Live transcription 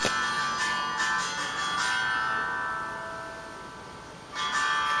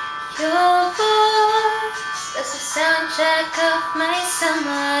Your voice, that's the soundtrack of my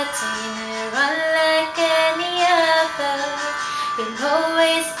summer. You're unlike any other. You'll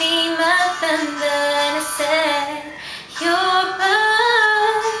always be my thunder. And I said, your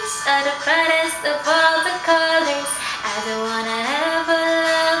eyes are the brightest of all.